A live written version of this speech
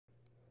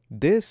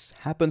This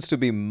happens to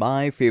be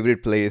my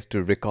favorite place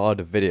to record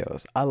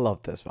videos. I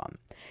love this one.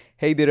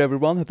 Hey there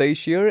everyone,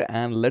 Hitesh here,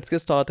 and let's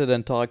get started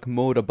and talk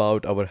more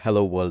about our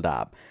Hello World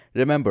app.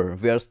 Remember,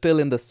 we are still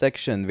in the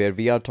section where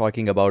we are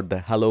talking about the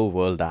Hello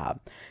World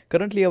app.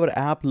 Currently our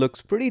app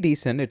looks pretty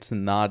decent. It's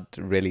not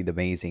really the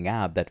amazing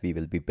app that we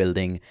will be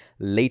building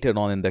later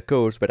on in the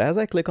course, but as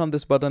I click on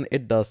this button,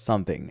 it does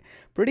something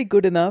pretty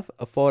good enough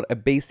for a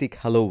basic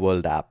Hello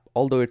World app,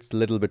 although it's a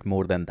little bit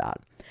more than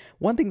that.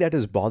 One thing that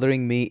is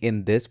bothering me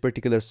in this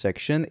particular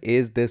section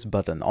is this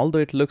button. Although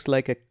it looks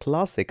like a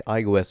classic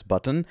iOS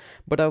button,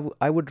 but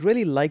I would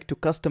really like to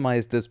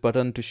customize this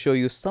button to show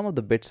you some of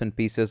the bits and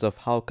pieces of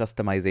how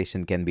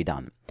customization can be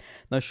done.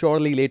 Now,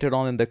 surely later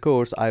on in the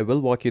course, I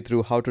will walk you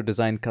through how to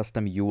design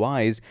custom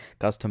UIs,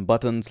 custom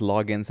buttons,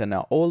 logins, and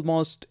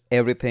almost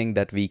everything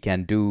that we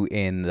can do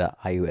in the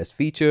iOS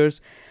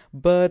features.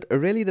 But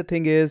really the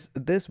thing is,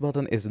 this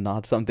button is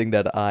not something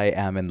that I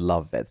am in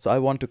love with. So I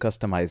want to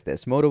customize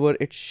this. Moreover,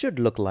 it should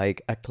look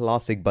like a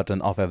classic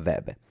button of a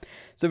web.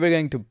 So we're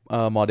going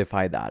to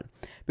modify that.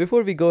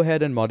 Before we go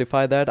ahead and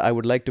modify that, I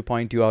would like to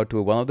point you out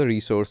to one of the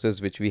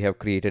resources which we have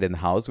created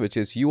in-house, which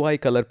is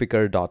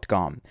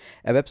uicolorpicker.com,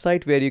 a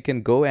website where you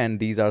can go and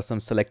these are some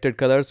selected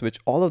colors, which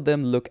all of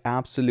them look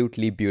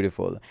absolutely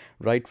beautiful,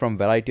 right from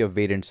variety of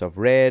variants of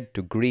red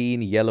to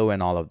green, yellow,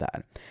 and all of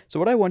that. So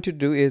what I want you to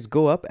do is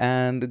go up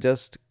and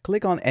just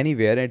click on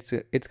anywhere. It's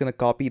going to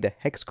copy the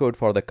hex code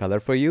for the color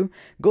for you.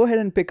 Go ahead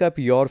and pick up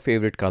your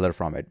favorite color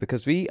from it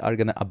because we are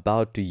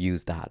about to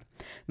use that.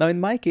 Now in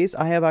my case,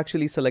 I have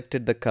actually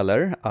selected the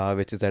color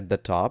which is at the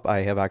top.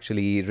 I have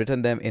actually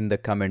written them in the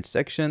comment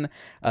section,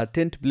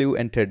 tint blue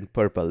and tint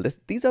purple.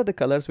 These are the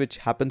colors which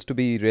happens to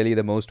be really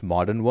the most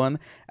modern one,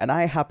 and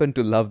I happen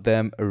to love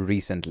them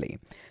recently.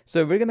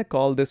 So we're going to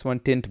call this one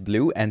tint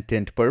blue and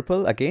tint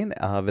purple. Again,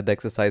 with the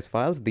exercise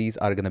files, these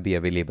are going to be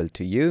available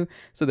to you.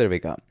 So there we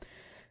go.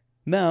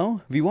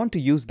 Now we want to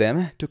use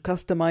them to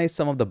customize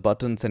some of the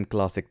buttons and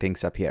classic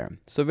things up here.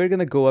 So we're going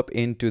to go up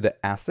into the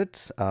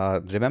assets.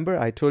 Remember,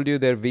 I told you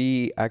that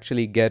we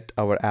actually get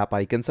our app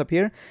icons up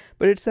here,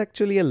 but it's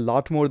actually a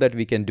lot more that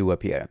we can do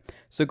up here.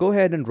 So go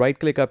ahead and right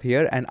click up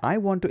here, and I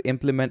want to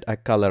implement a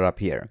color up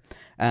here.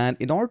 And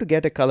in order to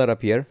get a color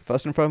up here,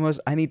 first and foremost,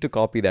 I need to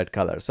copy that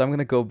color. So I'm going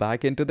to go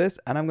back into this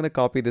and I'm going to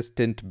copy this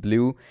tint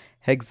blue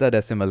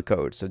hexadecimal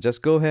code. So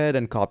just go ahead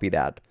and copy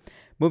that.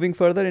 Moving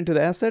further into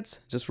the assets,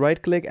 just right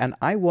click and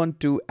I want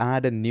to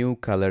add a new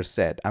color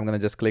set. I'm going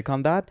to just click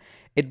on that.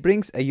 It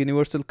brings a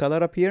universal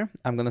color up here.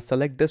 I'm going to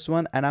select this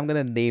one and I'm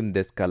going to name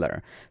this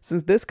color.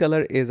 Since this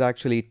color is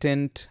actually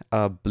tint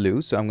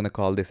blue, so I'm going to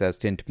call this as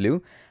tint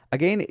blue.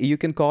 Again, you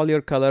can call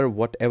your color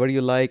whatever you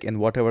like and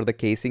whatever the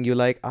casing you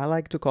like. I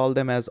like to call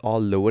them as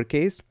all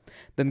lowercase.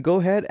 Then go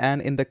ahead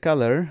and in the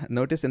color,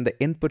 notice in the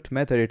input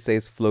method it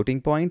says floating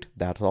point.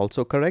 That's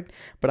also correct.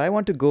 But I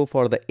want to go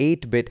for the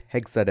 8-bit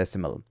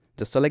hexadecimal.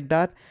 Just select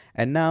that,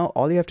 and now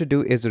all you have to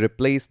do is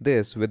replace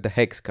this with the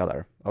hex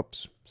color.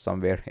 Oops,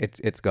 somewhere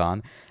it's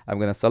gone. I'm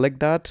going to select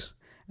that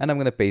and I'm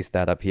going to paste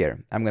that up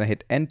here. I'm going to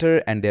hit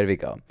enter and there we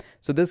go.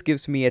 So this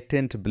gives me a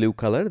tint blue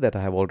color that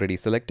I have already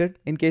selected.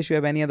 In case you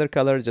have any other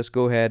color, just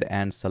go ahead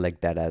and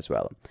select that as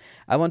well.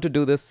 I want to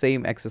do this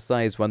same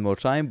exercise one more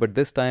time, but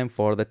this time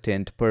for the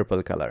tint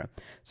purple color.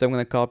 So I'm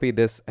going to copy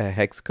this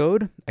hex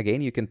code.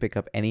 Again, you can pick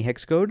up any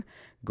hex code.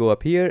 Go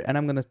up here and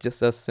I'm going to just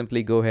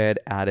simply go ahead,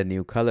 add a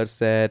new color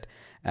set,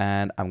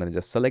 and I'm going to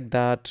just select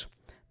that.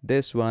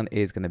 This one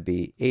is going to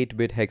be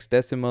 8-bit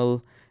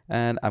hexadecimal,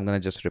 and I'm going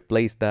to just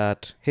replace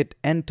that, hit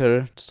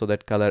enter so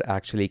that color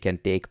actually can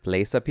take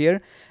place up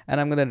here.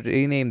 And I'm going to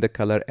rename the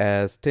color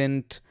as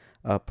tint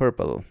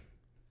purple.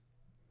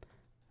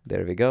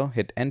 There we go,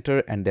 hit enter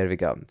and there we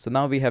go. So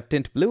now we have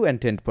tint blue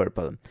and tint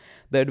purple.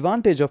 The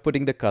advantage of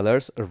putting the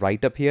colors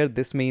right up here,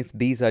 this means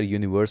these are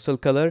universal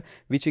color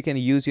which you can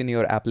use in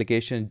your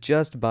application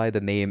just by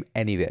the name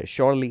anywhere.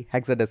 Surely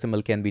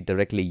hexadecimal can be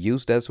directly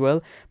used as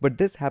well, but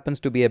this happens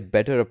to be a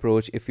better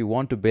approach if you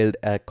want to build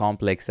a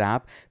complex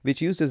app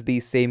which uses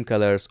these same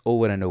colors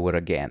over and over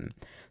again.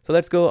 So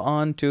let's go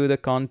on to the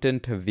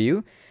content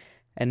view.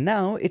 And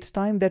now it's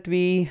time that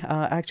we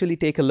actually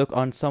take a look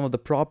on some of the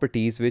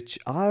properties which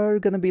are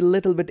going to be a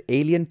little bit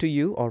alien to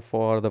you, or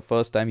for the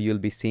first time you'll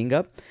be seeing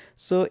up.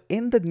 So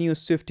in the new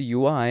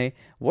swiftUI,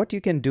 what you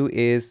can do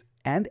is,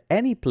 and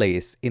any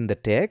place in the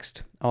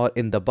text or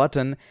in the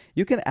button,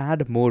 you can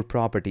add more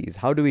properties.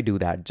 How do we do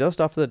that?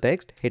 Just after the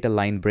text, hit a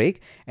line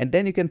break, and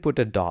then you can put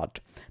a dot.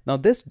 Now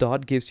this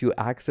dot gives you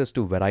access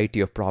to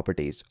variety of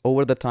properties.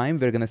 Over the time,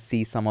 we're going to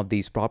see some of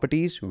these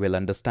properties. We'll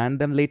understand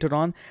them later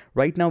on.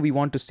 Right now, we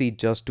want to see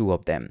just two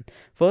of them.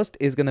 First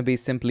is going to be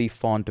simply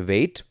font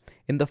weight.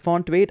 In the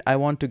font weight, I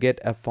want to get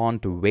a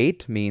font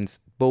weight, means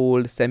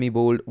bold,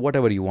 semi-bold,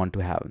 whatever you want to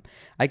have.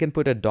 I can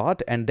put a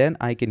dot and then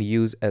I can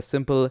use a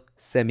simple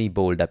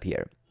semi-bold up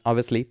here.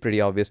 Obviously, pretty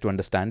obvious to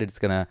understand. It's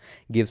gonna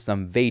give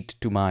some weight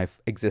to my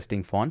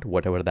existing font,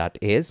 whatever that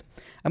is.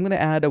 I'm gonna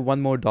add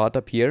one more dot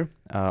up here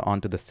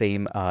onto the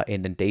same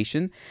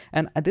indentation.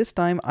 And at this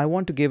time, I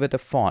want to give it a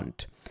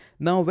font.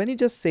 Now, when you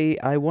just say,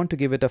 I want to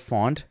give it a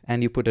font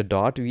and you put a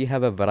dot, we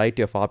have a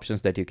variety of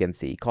options that you can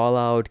see. Call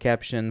out,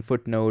 caption,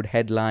 footnote,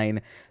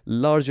 headline,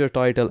 larger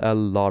title, a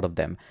lot of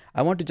them.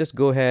 I want to just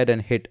go ahead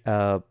and hit,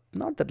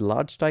 not that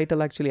large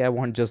title, actually, I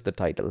want just the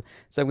title.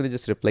 So I'm going to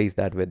just replace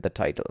that with the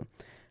title.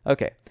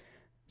 Okay.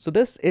 So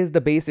this is the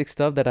basic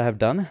stuff that I have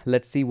done.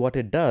 Let's see what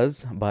it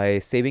does by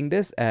saving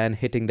this and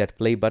hitting that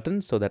play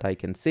button so that I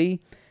can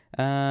see.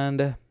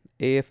 And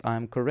if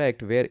I'm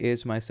correct, where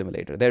is my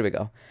simulator? There we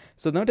go.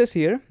 So notice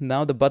here,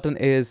 now the button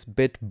is a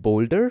bit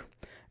bolder,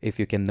 if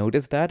you can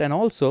notice that. And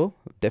also,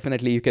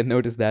 definitely you can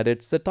notice that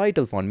it's a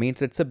title font,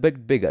 means it's a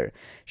bit bigger.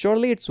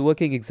 Surely it's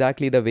working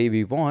exactly the way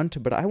we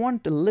want, but I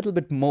want a little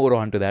bit more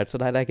onto that so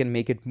that I can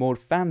make it more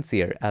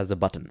fancier as a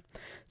button.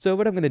 So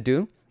what I'm going to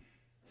do,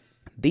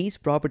 these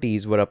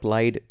properties were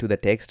applied to the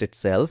text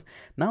itself.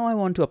 Now I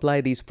want to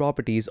apply these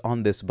properties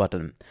on this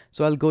button.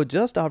 So I'll go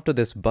just after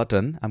this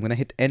button. I'm going to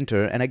hit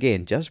enter. And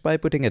again, just by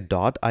putting a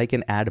dot, I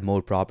can add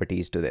more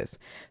properties to this.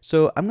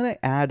 So I'm going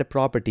to add a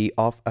property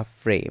of a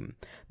frame.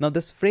 Now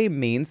this frame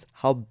means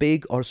how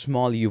big or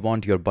small you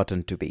want your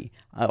button to be,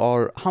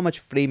 or how much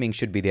framing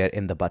should be there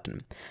in the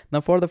button.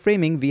 Now for the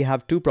framing, we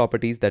have two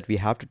properties that we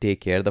have to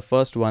take care. The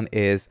first one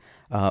is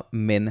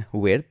min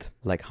width,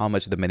 like how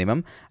much the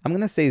minimum. I'm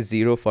going to say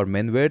 0 for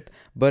min width,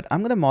 but I'm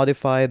going to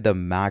modify the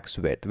max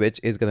width, which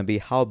is going to be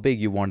how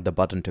big you want the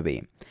button to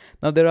be.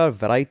 Now there are a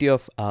variety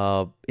of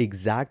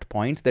exact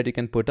points that you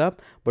can put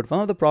up, but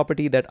one of the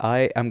property that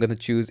I am going to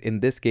choose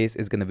in this case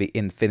is going to be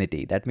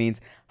infinity. That means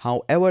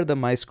however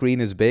my screen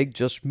is big,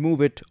 just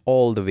move it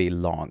all the way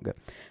long.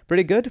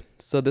 Pretty good.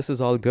 So this is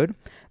all good.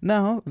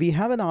 Now we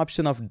have an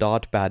option of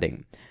dot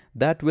padding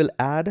that will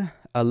add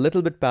a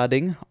little bit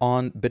padding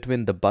on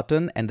between the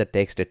button and the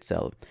text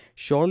itself.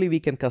 Surely we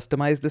can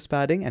customize this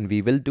padding and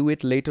we will do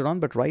it later on,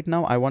 but right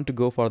now I want to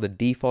go for the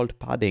default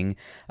padding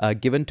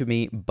given to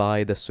me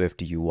by the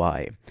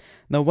swiftUI.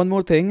 Now one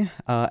more thing,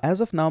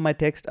 as of now my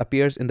text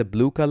appears in the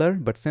blue color,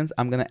 but since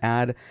I'm going to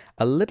add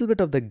a little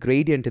bit of the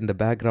gradient in the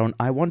background,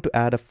 I want to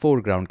add a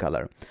foreground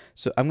color.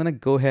 So I'm going to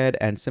go ahead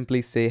and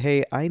simply say,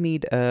 hey, I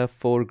need a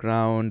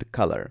foreground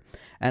color.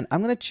 And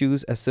I'm going to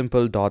choose a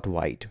simple dot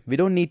white. We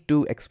don't need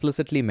to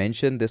explicitly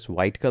mention this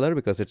white color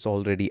because it's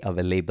already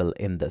available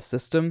in the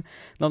system.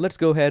 Now let's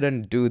go ahead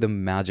and do the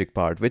magic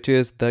part, which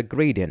is the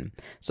gradient.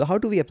 So how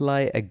do we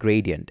apply a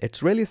gradient?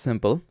 It's really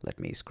simple. Let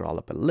me scroll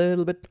up a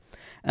little bit.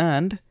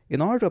 And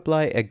in order to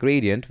apply a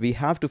gradient, we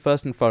have to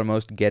first and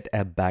foremost get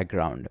a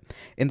background.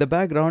 In the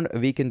background,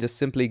 we can just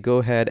simply go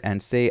ahead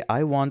and say,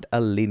 I want a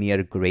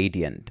linear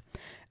gradient.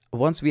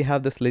 Once we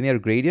have this linear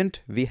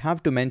gradient, we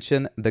have to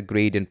mention the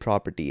gradient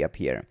property up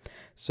here.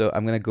 So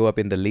I'm going to go up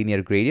in the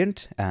linear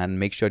gradient and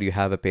make sure you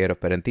have a pair of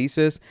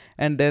parentheses.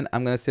 And then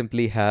I'm going to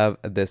simply have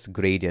this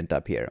gradient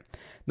up here.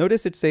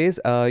 Notice it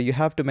says you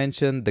have to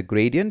mention the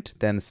gradient,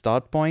 then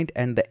start point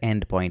and the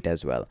end point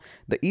as well.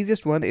 The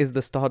easiest one is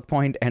the start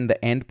point and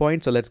the end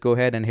point. So let's go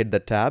ahead and hit the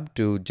tab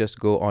to just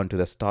go on to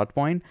the start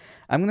point.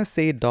 I'm going to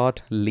say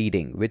dot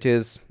leading, which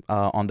is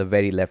on the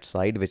very left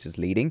side, which is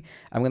leading.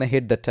 I'm going to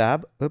hit the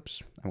tab.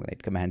 Oops, I'm going to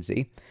hit Command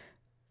Z.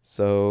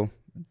 So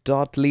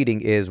dot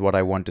leading is what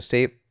I want to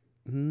say.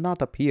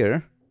 Not up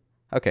here.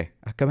 Okay,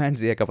 Command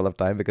Z a couple of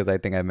times because I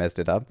think I messed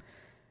it up.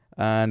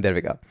 And there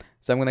we go.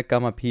 So I'm going to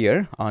come up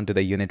here onto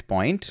the unit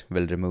point.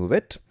 We'll remove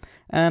it.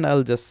 And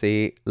I'll just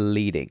say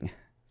leading.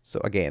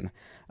 So again,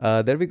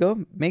 there we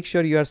go. Make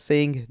sure you are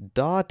saying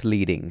dot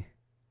leading.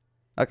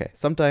 Okay,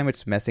 sometime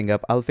it's messing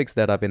up. I'll fix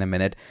that up in a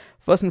minute.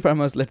 First and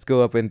foremost, let's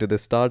go up into the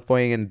start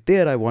point, and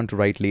there I want to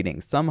write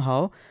leading.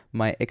 Somehow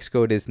my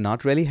Xcode is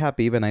not really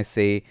happy when I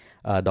say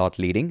dot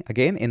leading.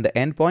 Again, in the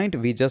end point,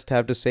 we just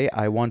have to say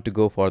I want to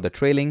go for the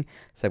trailing.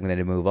 So I'm going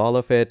to remove all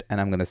of it,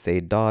 and I'm going to say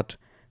dot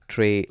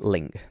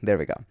trailing. There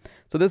we go.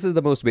 So this is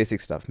the most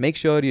basic stuff. Make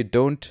sure you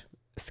don't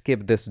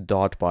skip this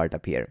dot part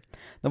up here.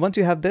 Now once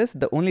you have this,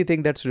 the only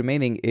thing that's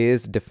remaining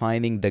is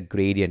defining the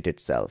gradient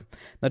itself.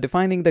 Now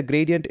defining the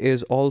gradient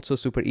is also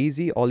super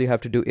easy. All you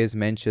have to do is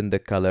mention the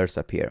colors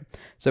up here.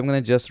 So I'm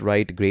going to just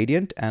write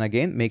gradient, and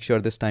again make sure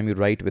this time you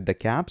write with the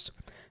caps.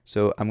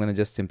 So I'm going to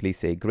just simply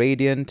say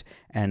gradient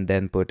and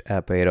then put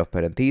a pair of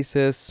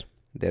parentheses.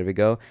 There we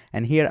go.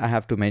 And here I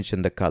have to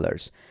mention the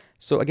colors.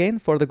 So again,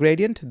 for the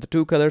gradient, the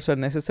two colors are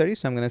necessary.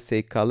 So I'm going to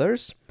say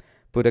colors,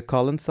 put a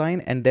colon sign,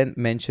 and then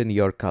mention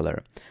your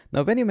color.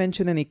 Now, when you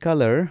mention any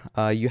color,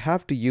 you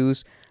have to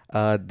use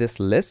this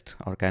list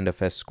or kind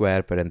of a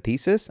square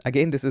parenthesis.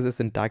 Again, this is a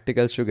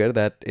syntactical sugar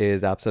that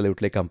is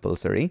absolutely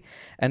compulsory.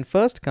 And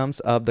first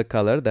comes up the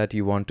color that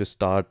you want to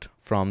start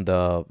from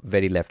the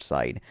very left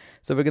side.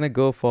 So we're going to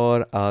go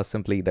for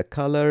simply the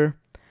color,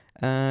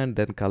 and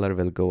then color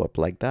will go up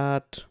like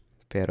that.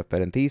 Pair of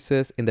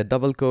parentheses. In the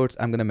double quotes,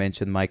 I'm going to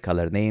mention my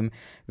color name,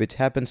 which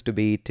happens to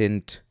be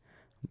tint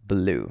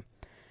blue.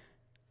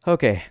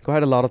 Okay,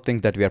 quite a lot of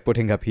things that we are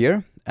putting up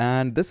here.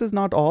 And this is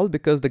not all,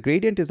 because the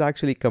gradient is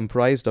actually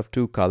comprised of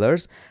two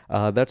colors.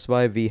 That's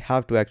why we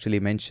have to actually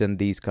mention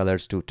these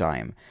colors 2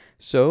 times.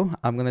 So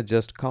I'm going to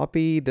just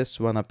copy this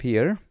one up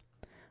here,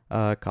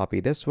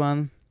 copy this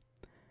one,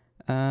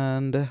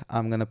 and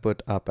I'm gonna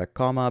put up a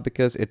comma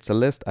because it's a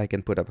list. I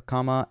can put up a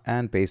comma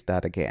and paste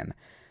that again.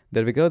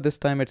 There we go. This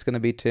time it's gonna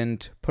be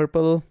tint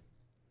purple.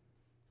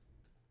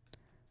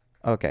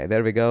 Okay,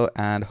 there we go.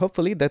 And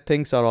hopefully that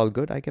things are all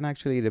good. I can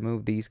actually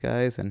remove these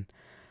guys and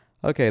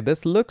okay,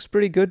 this looks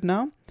pretty good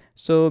now.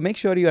 So make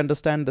sure you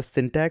understand the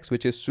syntax,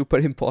 which is super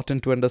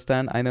important to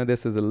understand. I know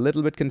this is a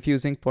little bit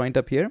confusing point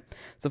up here.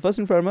 So first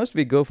and foremost,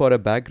 we go for a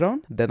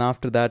background. Then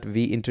after that,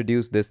 we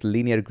introduce this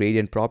linear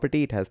gradient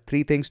property. It has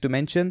three things to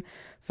mention.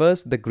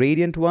 First, the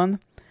gradient one.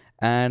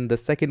 And the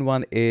second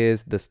one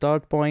is the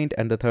start point,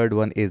 and the third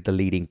one is the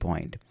leading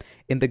point.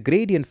 In the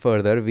gradient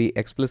further, we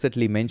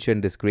explicitly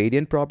mention this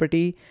gradient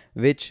property,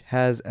 which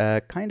has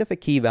a kind of a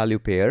key value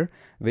pair,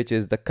 which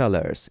is the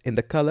colors. In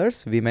the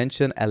colors, we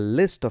mention a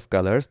list of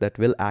colors that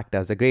will act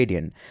as a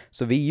gradient.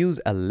 So we use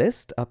a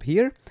list up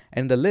here,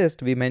 and in the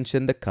list, we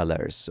mention the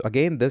colors. So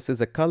again, this is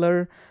a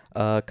color,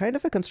 kind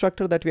of a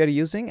constructor that we are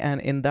using,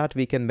 and in that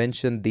we can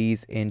mention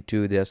these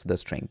into just the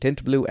string,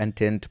 tint blue and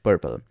tint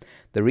purple.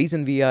 The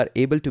reason we are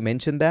able to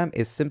mention them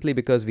is simply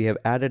because we have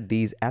added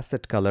these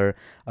asset color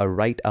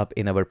right up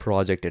in our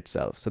project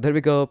itself. So there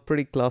we go,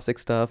 pretty classic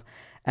stuff.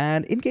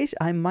 And in case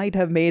I might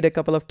have made a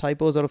couple of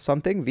typos or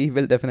something, we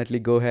will definitely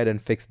go ahead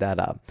and fix that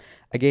up.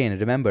 Again,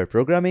 remember,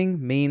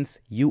 programming means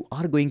you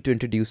are going to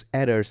introduce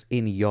errors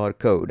in your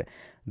code.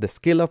 The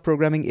skill of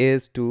programming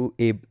is to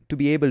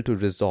be able to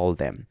resolve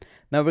them.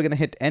 Now we're going to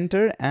hit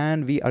enter,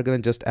 and we are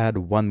going to just add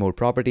one more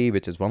property,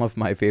 which is one of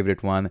my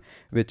favorite one,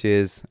 which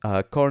is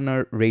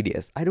corner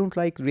radius. I don't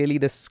like really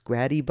the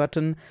squarey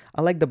button.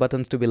 I like the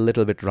buttons to be a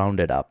little bit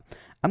rounded up.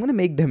 I'm going to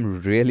make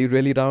them really,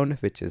 really round,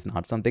 which is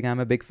not something I'm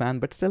a big fan,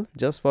 but still,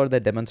 just for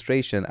the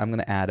demonstration, I'm going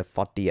to add a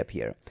 40 up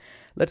here.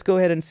 Let's go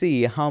ahead and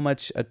see how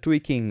much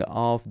tweaking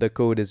of the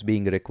code is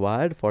being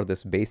required for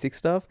this basic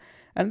stuff.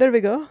 And there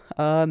we go.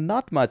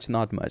 Not much,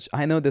 not much.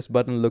 I know this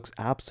button looks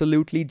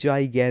absolutely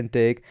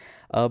gigantic,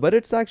 but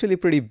it's actually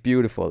pretty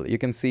beautiful. You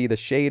can see the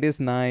shade is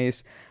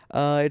nice.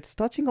 It's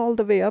touching all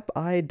the way up.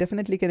 I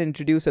definitely can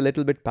introduce a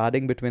little bit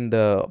padding between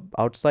the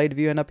outside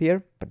view and up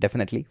here, but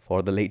definitely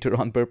for the later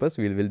on purpose,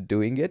 we will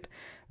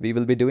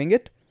be doing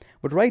it.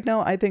 But right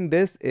now, I think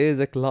this is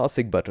a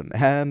classic button,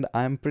 and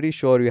I'm pretty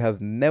sure you have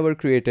never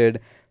created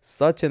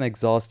such an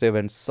exhaustive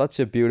and such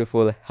a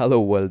beautiful Hello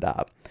World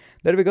app.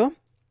 There we go.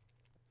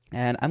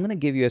 And I'm going to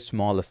give you a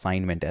small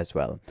assignment as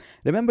well.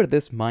 Remember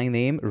this, my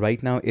name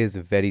right now is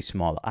very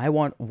small.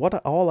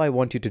 All I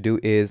want you to do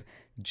is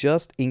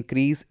just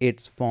increase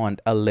its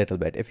font a little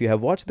bit. If you have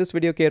watched this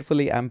video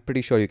carefully, I'm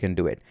pretty sure you can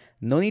do it.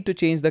 No need to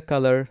change the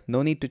color,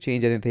 no need to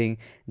change anything.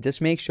 Just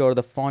make sure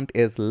the font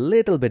is a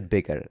little bit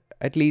bigger,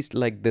 at least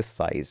like this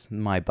size,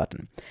 my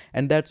button.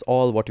 And that's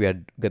all what we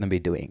are going to be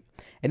doing.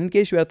 And in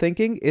case you are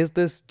thinking, is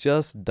this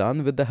just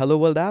done with the Hello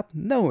World app?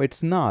 No,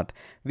 it's not.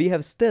 We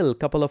have still a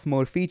couple of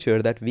more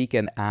features that we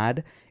can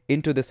add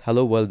into this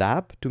Hello World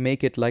app to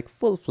make it like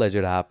full-fledged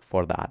app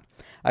for that.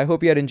 I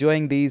hope you are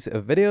enjoying these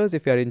videos.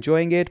 If you are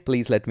enjoying it,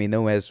 please let me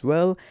know as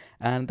well.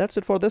 And that's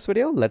it for this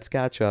video. Let's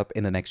catch up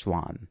in the next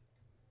one.